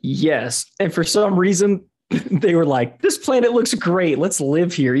 Yes. And for some reason, they were like, this planet looks great. Let's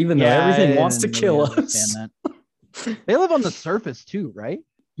live here, even though everything wants to kill us. They live on the surface too, right?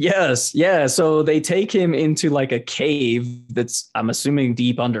 Yes. Yeah. So they take him into like a cave that's, I'm assuming,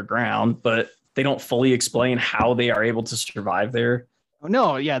 deep underground, but they don't fully explain how they are able to survive there. Oh,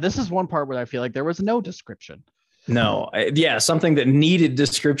 no. Yeah. This is one part where I feel like there was no description. No. Yeah. Something that needed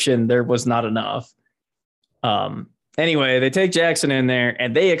description. There was not enough. Anyway, they take Jackson in there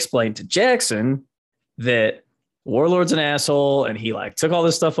and they explain to Jackson that Warlord's an asshole and he like took all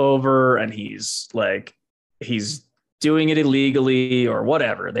this stuff over and he's like he's doing it illegally or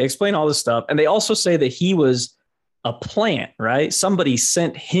whatever. They explain all this stuff. And they also say that he was a plant, right? Somebody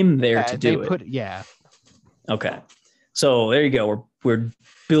sent him there to do it. Yeah. Okay. So there you go. We're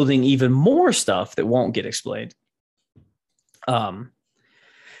building even more stuff that won't get explained.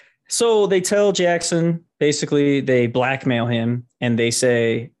 So they tell Jackson, basically they blackmail him and they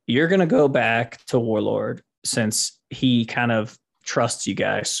say, you're going to go back to Warlord since he kind of trusts you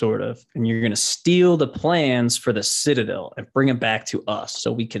guys, sort of, and you're going to steal the plans for the Citadel and bring them back to us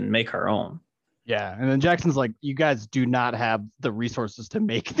so we can make our own. Yeah. And then Jackson's like, you guys do not have the resources to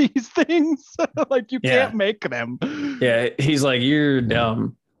make these things. Like, you can't make them. Yeah. He's like, you're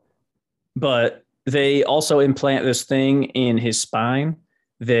dumb. But they also implant this thing in his spine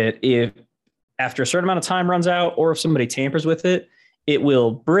that if after a certain amount of time runs out, or if somebody tampers with it, it will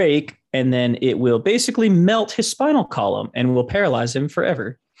break and then it will basically melt his spinal column and will paralyze him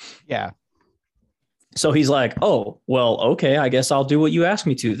forever. Yeah. So he's like, oh, well, okay, I guess I'll do what you asked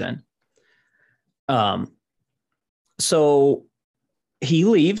me to then. So he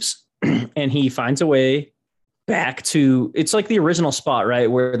leaves and he finds a way back to, it's like the original spot, right?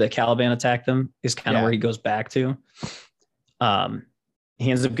 Where the Caliban attacked them is kind of where he goes back to. He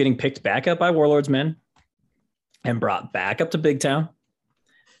ends up getting picked back up by Warlord's men and brought back up to Big Town.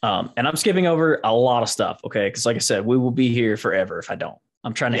 And I'm skipping over a lot of stuff. Okay. Cause like I said, we will be here forever if I don't.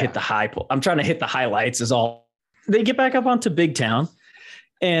 I'm trying to hit the highlights is all. They get back up onto Big Town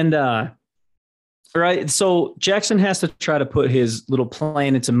and, right. So Jackson has to try to put his little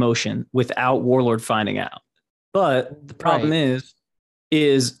plan into motion without Warlord finding out. But the problem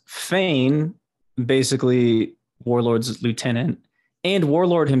is Fane, basically Warlord's lieutenant, and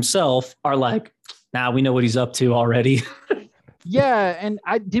Warlord himself are like, nah, we know what he's up to already. Yeah, and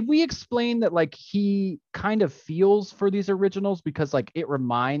did we explain that like he kind of feels for these originals because like it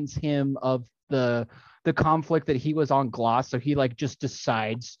reminds him of the conflict that he was on Gloss, so he like just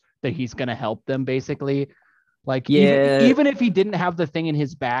decides that he's gonna help them basically. Like even if he didn't have the thing in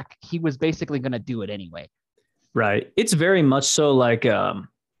his back, he was basically gonna do it anyway. Right. It's very much so like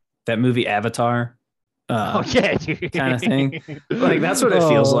that movie Avatar. Kind of thing. Like that's what it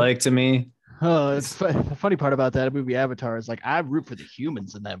feels like to me. Oh, it's the funny part about that movie Avatar is like I root for the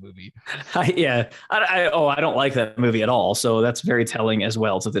humans in that movie. I don't like that movie at all. So that's very telling as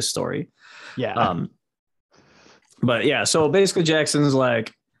well to this story. Yeah. But yeah, so basically Jackson's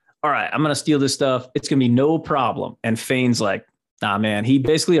like, all right, I'm gonna steal this stuff. It's gonna be no problem. And Fane's like, nah, man. He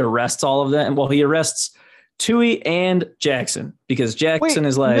basically arrests all of them. Well, he arrests Tui and Jackson because Jackson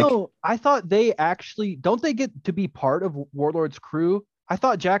is like, no, I thought they actually don't they get to be part of Warlord's crew? I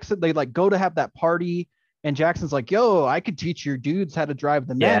thought Jackson, they like go to have that party and Jackson's like, yo, I could teach your dudes how to drive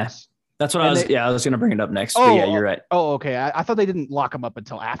the mechs. That's what I was going to bring it up next. But yeah, you're right. Oh, okay. I thought they didn't lock him up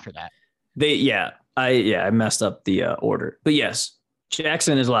until after that. I messed up the order, but yes,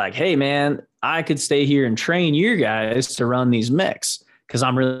 Jackson is like, hey man, I could stay here and train your guys to run these mechs because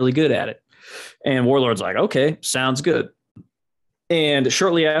I'm really good at it. And Warlord's like, okay, sounds good. And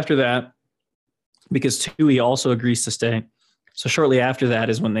shortly after that, because Tui also agrees to stay. So shortly after that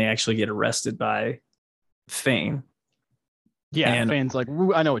is when they actually get arrested by Fane. Yeah, and Fane's like,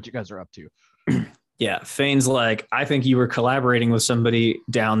 I know what you guys are up to. Yeah, Fane's like, I think you were collaborating with somebody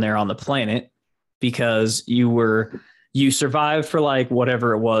down there on the planet because you survived for like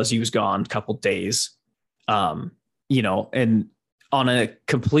whatever it was. He was gone a couple days, and on a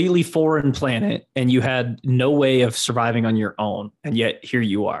completely foreign planet, and you had no way of surviving on your own. And yet here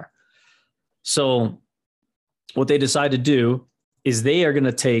you are. So what they decide to do is they are going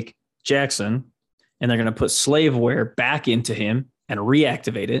to take Jackson and they're going to put slaveware back into him and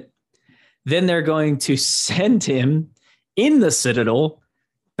reactivate it. Then they're going to send him in the Citadel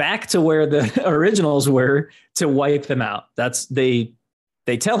back to where the originals were to wipe them out. They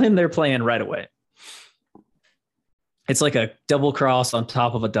tell him their plan right away. It's like a double cross on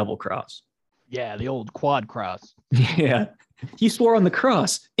top of a double cross. Yeah, the old quad cross. Yeah. You swore on the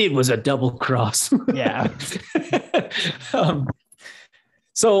cross. It was a double cross. Yeah.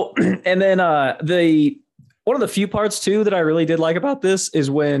 So, and then one of the few parts too that I really did like about this is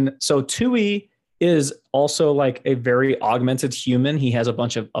so Tui is also like a very augmented human. He has a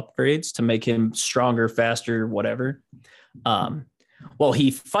bunch of upgrades to make him stronger, faster, whatever. Well,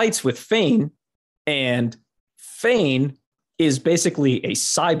 he fights with Fane, and Fane is basically a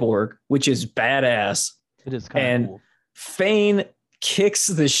cyborg, which is badass. It is kind of cool. Fane kicks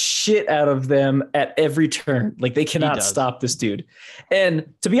the shit out of them at every turn. Like they cannot stop this dude.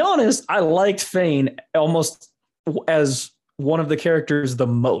 And to be honest, I liked Fane almost as one of the characters the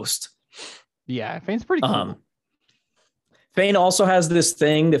most. Yeah, Fane's pretty cool. Fane also has this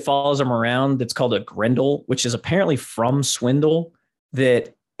thing that follows him around that's called a Grendel, which is apparently from Swindle,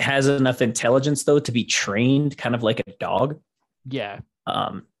 that has enough intelligence though to be trained kind of like a dog. Yeah.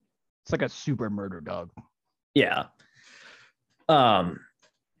 It's like a super murder dog. Yeah. And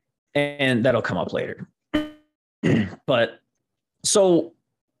that'll come up later. But so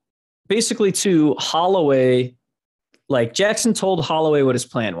basically to Holloway, like Jackson told Holloway what his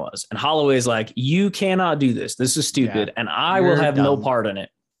plan was. And Holloway's like, you cannot do this. This is stupid. Yeah. And I You're will have no dumb. part in it.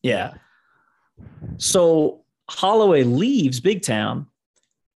 Yeah. So Holloway leaves Big Town,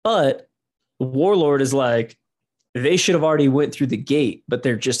 but Warlord is like, they should have already went through the gate, but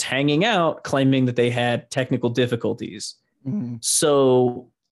they're just hanging out, claiming that they had technical difficulties. Mm-hmm. So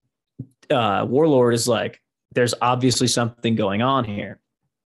Warlord is like, there's obviously something going on here.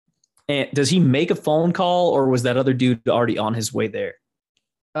 And does he make a phone call, or was that other dude already on his way there?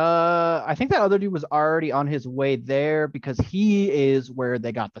 I think that other dude was already on his way there because he is where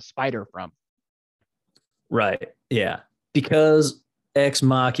they got the spider from. Right. Yeah. Because Ex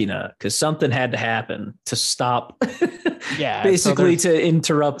Machina, because something had to happen to stop. Yeah. Basically to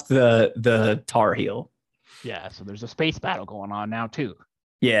interrupt the Tar Heel. Yeah. So there's a space battle going on now too.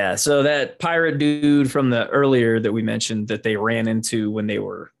 Yeah. So that pirate dude from the earlier that we mentioned that they ran into when they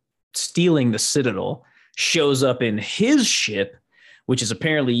were stealing the Citadel shows up in his ship, which is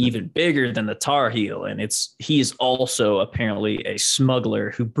apparently even bigger than the Tar Heel. And he is also apparently a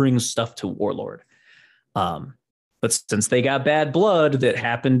smuggler who brings stuff to Warlord. But since they got bad blood that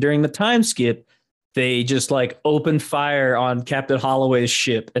happened during the time skip, they just like open fire on Captain Holloway's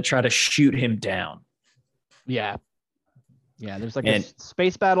ship and try to shoot him down. Yeah. Yeah. There's like a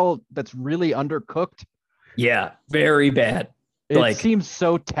space battle that's really undercooked. Yeah. Very bad. It seems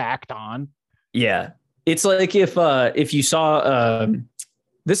so tacked on. Yeah. It's like if you saw,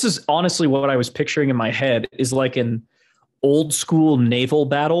 this is honestly what I was picturing in my head is like an old school naval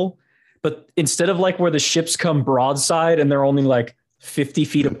battle. But instead of like where the ships come broadside and they're only like 50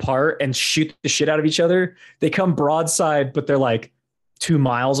 feet apart and shoot the shit out of each other, they come broadside, but they're like 2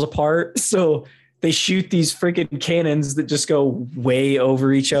 miles apart. So they shoot these freaking cannons that just go way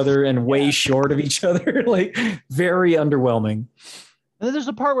over each other and way short of each other. Like very underwhelming. And then there's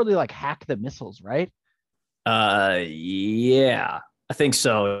a part where they like hack the missiles, right? Yeah, I think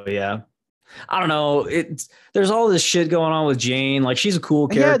so. Yeah. I don't know. There's all this shit going on with Jane. Like she's a cool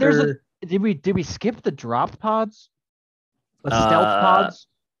character. Did we skip the dropped pods? The stealth pods?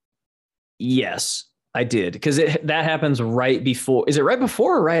 Yes, I did. Because that happens right before. Is it right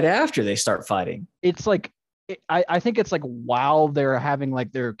before or right after they start fighting? It's like I think it's like while they're having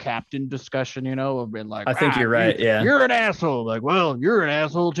like their captain discussion, you know, of being like, I think you're right. Yeah, you're an asshole. Like, well, you're an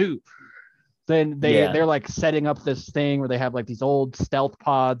asshole too. Then they're like setting up this thing where they have like these old stealth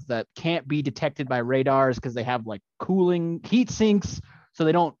pods that can't be detected by radars because they have like cooling heat sinks. So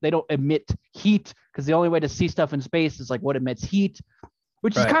they don't emit heat because the only way to see stuff in space is like what emits heat,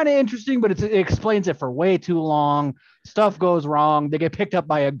 which is kind of interesting, but it explains it for way too long. Stuff goes wrong. They get picked up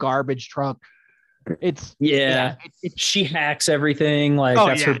by a garbage truck. She hacks everything. Like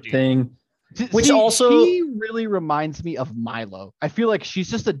that's her thing. Which she really reminds me of Milo. I feel like she's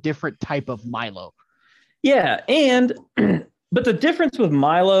just a different type of Milo. Yeah, and but the difference with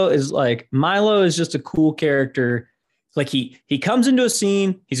Milo is like Milo is just a cool character. Like he comes into a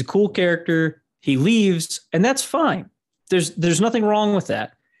scene, he's a cool character, he leaves, and that's fine. There's nothing wrong with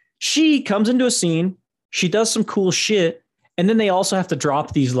that. She comes into a scene, she does some cool shit, and then they also have to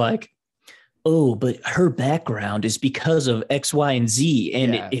drop these like, oh, but her background is because of X, Y, and Z,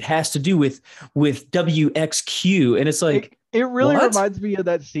 and it has to do with WXQ, and it's like it really reminds me of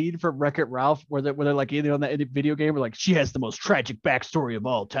that scene from Wreck-It Ralph where they're like either on that video game or like she has the most tragic backstory of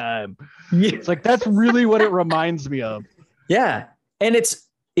all time. Yeah. It's like that's really what it reminds me of. Yeah, and it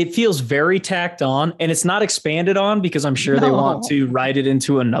feels very tacked on, and it's not expanded on because I'm sure they want to write it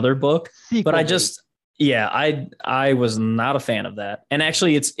into another book. But I was not a fan of that, and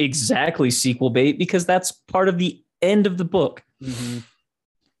actually, it's exactly sequel bait because that's part of the end of the book. Mm-hmm.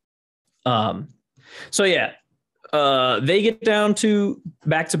 So yeah. They get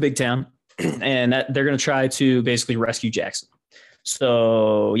back to Big Town, and they're going to try to basically rescue Jackson.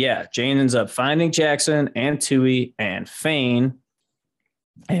 So yeah, Jane ends up finding Jackson and Tui and Fane,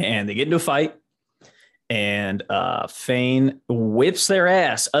 and they get into a fight. And Fane whips their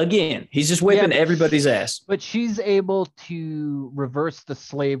ass again. He's just whipping everybody's ass. But she's able to reverse the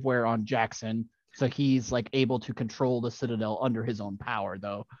slaveware on Jackson, so he's like able to control the Citadel under his own power.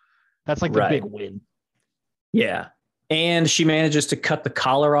 Though that's like the big win. Yeah. And she manages to cut the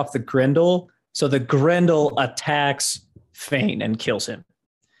collar off the Grendel. So the Grendel attacks Fane and kills him.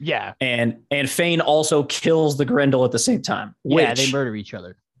 Yeah. And Fane also kills the Grendel at the same time. Yeah, they murder each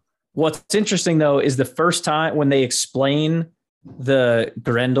other. What's interesting though is the first time when they explain the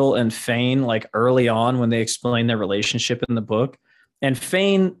Grendel and Fane, like early on when they explain their relationship in the book, and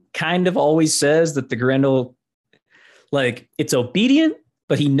Fane kind of always says that the Grendel, like, it's obedient,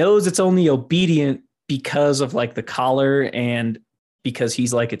 but he knows it's only obedient because of like the collar and because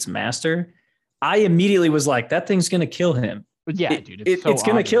he's like its master. I immediately was like, that thing's gonna kill him. Yeah, dude, it's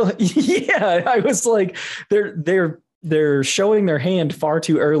gonna kill him. Yeah, I was like, they're showing their hand far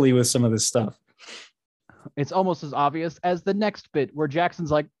too early with some of this stuff. It's almost as obvious as the next bit where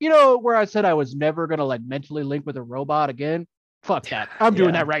Jackson's like, you know, where I said I was never gonna like mentally link with a robot again. Fuck that. I'm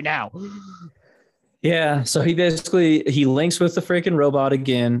doing that right now. Yeah, so he links with the freaking robot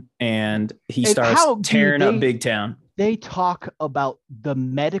again, and he starts tearing up Big Town. They talk about the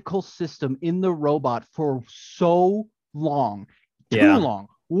medical system in the robot for so long. Too long.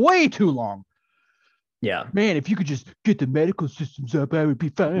 Way too long. Yeah. Man, if you could just get the medical systems up, I would be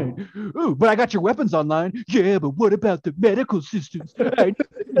fine. Oh, but I got your weapons online. Yeah, but what about the medical systems? I need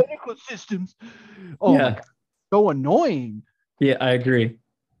the medical systems. Oh, my God. So annoying. Yeah, I agree.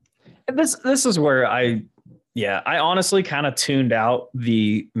 And this is where I honestly kind of tuned out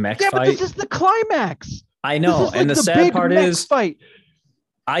the mech fight. Yeah, but this is the climax. I know. And the sad part is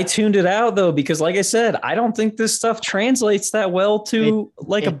I tuned it out though, because like I said, I don't think this stuff translates that well to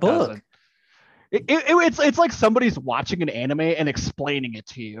a book. It's like somebody's watching an anime and explaining it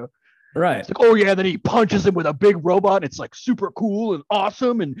to you. Right. It's like, oh yeah, then he punches him with a big robot. And it's like super cool and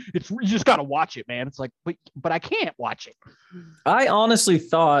awesome, and you just gotta watch it, man. It's like, but I can't watch it. I honestly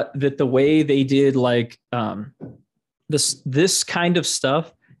thought that the way they did like this kind of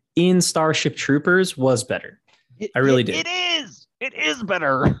stuff in Starship Troopers was better. I really did. It is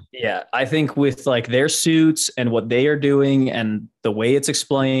better. Yeah, I think with like their suits and what they are doing and the way it's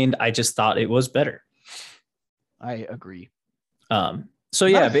explained, I just thought it was better. I agree. So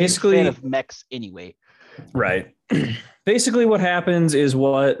yeah, basically, fan of mechs anyway. Right. Basically, what happens is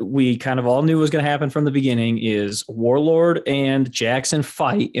what we kind of all knew was going to happen from the beginning is Warlord and Jackson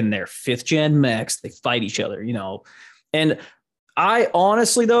fight in their 5th gen mechs. They fight each other, you know. And I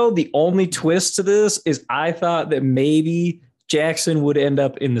honestly, though, the only twist to this is I thought that maybe Jackson would end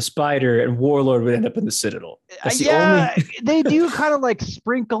up in the Spider and Warlord would end up in the Citadel. They do kind of like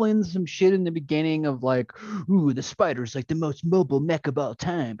sprinkle in some shit in the beginning of like, ooh, the Spider's like the most mobile mech of all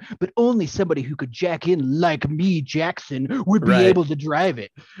time, but only somebody who could jack in like me, Jackson, would be able to drive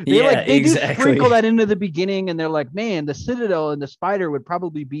it. They do sprinkle that into the beginning, and they're like, man, the Citadel and the Spider would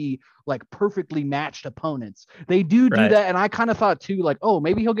probably be like perfectly matched opponents. They do that, and I kind of thought too, like, oh,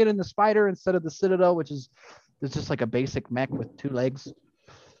 maybe he'll get in the Spider instead of the Citadel, which is it's just like a basic mech with 2 legs.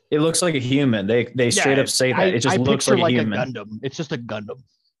 It looks like a human. They straight up say that. It just looks like a human. Gundam. It's just a Gundam.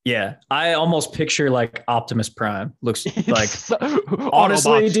 Yeah. I almost picture like Optimus Prime. Looks like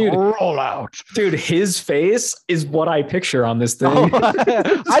honestly, dude. Roll out. Dude, his face is what I picture on this thing.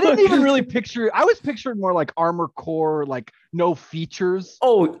 I didn't even really picture. I was picturing more like Armor Core, like no features.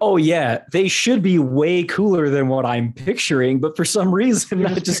 Oh yeah. They should be way cooler than what I'm picturing, but for some reason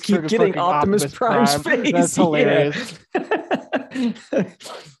I just keep getting Optimus Prime's face. That's hilarious. Yeah.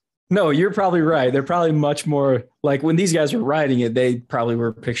 No, you're probably right. They're probably much more like when these guys were writing it, they probably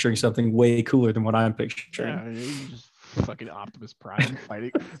were picturing something way cooler than what I'm picturing. Yeah, just fucking Optimus Prime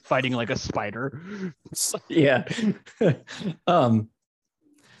fighting like a spider. Yeah.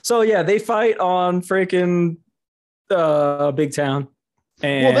 So yeah, they fight on freaking Big Town.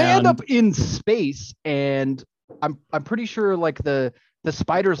 And they end up in space, and I'm pretty sure like the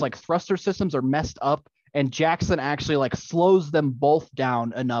Spider's like thruster systems are messed up. And Jackson actually like slows them both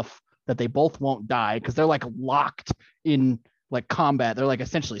down enough that they both won't die because they're like locked in like combat. They're like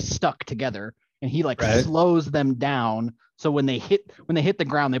essentially stuck together, and he like slows them down. So when they hit the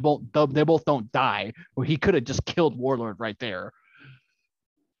ground, they both don't die. Well, he could have just killed Warlord right there.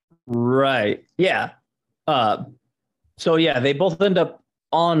 Right. Yeah. So yeah, they both end up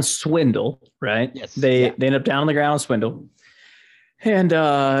on Swindle, right? Yes. They end up down on the ground on Swindle. And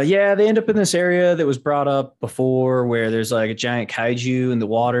they end up in this area that was brought up before where there's like a giant kaiju in the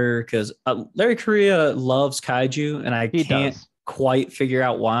water because Larry Correia loves kaiju, and I can't quite figure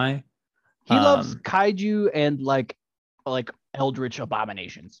out why. He loves kaiju and like eldritch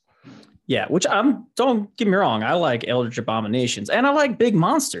abominations. Yeah, which don't get me wrong, I like eldritch abominations and I like big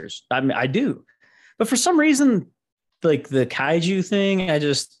monsters. I mean, I do. But for some reason, like the kaiju thing, I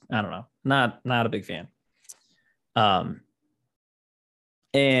don't know. Not a big fan.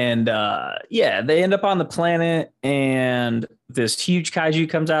 And they end up on the planet, and this huge kaiju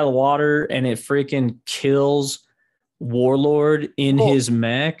comes out of the water, and it freaking kills Warlord in Oh. his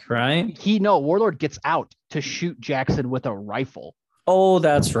mech, right? Warlord gets out to shoot Jackson with a rifle. Oh,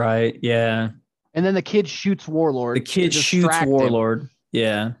 that's right. Yeah. And then the kid shoots Warlord. The kid to shoots distract him. Warlord.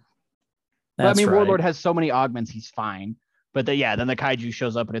 Yeah. But, I mean, right. Warlord has so many augments, he's fine. But then the kaiju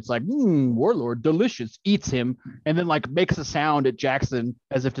shows up and it's like, Warlord, delicious, eats him, and then like makes a sound at Jackson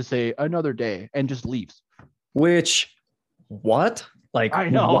as if to say another day and just leaves. Which, what? Like, I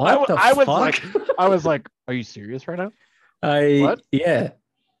know. What the fuck? I was like, are you serious right now? What? Yeah.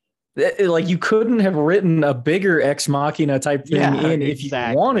 Like, you couldn't have written a bigger Ex Machina type thing if you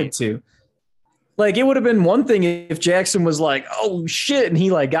wanted to. Like, it would have been one thing if Jackson was like, oh shit, and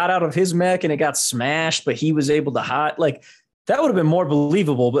he like got out of his mech and it got smashed, but he was able to hide. Like, that would have been more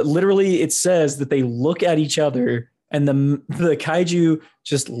believable. But literally, it says that they look at each other and the kaiju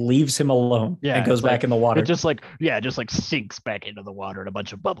just leaves him alone and goes back in the water. It just sinks back into the water and a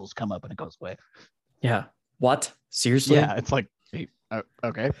bunch of bubbles come up and it goes away. Yeah. What? Seriously? Yeah, it's like,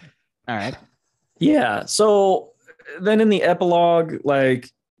 okay. All right. Yeah. So then in the epilogue,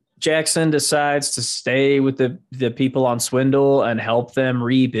 like, Jackson decides to stay with the people on Swindle and help them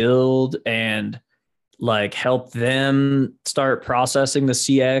rebuild and like help them start processing the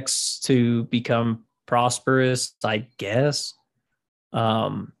CX to become prosperous, I guess.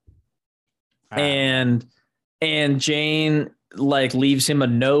 And Jane like leaves him a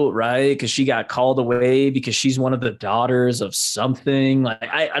note, right? Because she got called away because she's one of the daughters of something. Like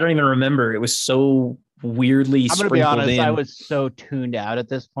I don't even remember. It was so weirdly. I'm gonna be honest. I was so tuned out at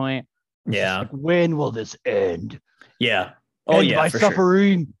this point. Yeah. Like, when will this end? Yeah. Oh end yeah. my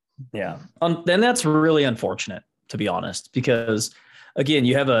suffering. Sure. Yeah. Then that's really unfortunate, to be honest, because again,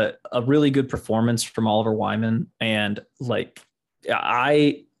 you have a really good performance from Oliver Wyman, and like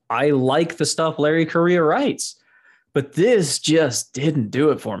I like the stuff Larry Correia writes, but this just didn't do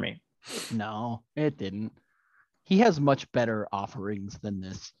it for me. No, it didn't. He has much better offerings than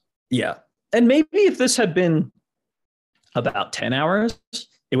this. Yeah. And maybe if this had been about 10 hours,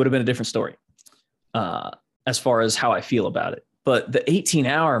 it would have been a different story as far as how I feel about it. But the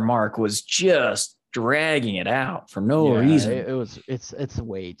 18-hour mark was just dragging it out for no reason. It's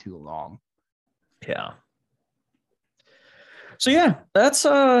way too long. Yeah. So yeah, that's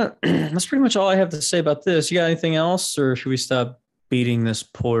pretty much all I have to say about this. You got anything else, or should we stop beating this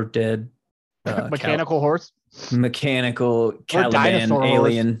poor dead mechanical horse? Mechanical Caliban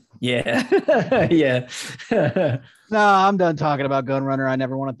alien. Horse. Yeah. Yeah. No, I'm done talking about Gunrunner. I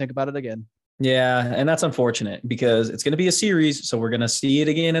never want to think about it again. Yeah, and that's unfortunate because it's going to be a series, so we're going to see it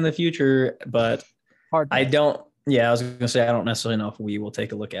again in the future, but I was going to say I don't necessarily know if we will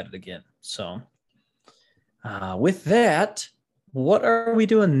take a look at it again. So with that, what are we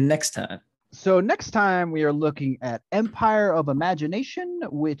doing next time? So next time we are looking at Empire of Imagination,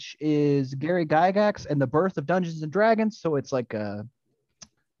 which is Gary Gygax and the birth of Dungeons and Dragons. So it's like a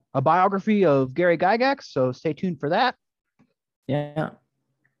biography of Gary Gygax. So stay tuned for that. Yeah.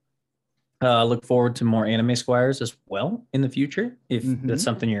 Look forward to more Anime Squires as well in the future, if that's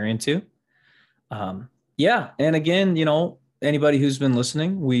something you're into. Yeah. And again, anybody who's been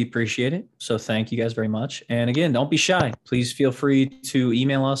listening, we appreciate it. So thank you guys very much. And again, don't be shy. Please feel free to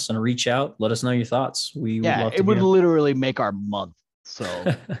email us and reach out. Let us know your thoughts. It would literally make our month.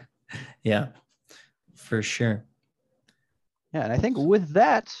 So yeah, for sure. Yeah. And I think with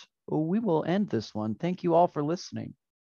that, we will end this one. Thank you all for listening.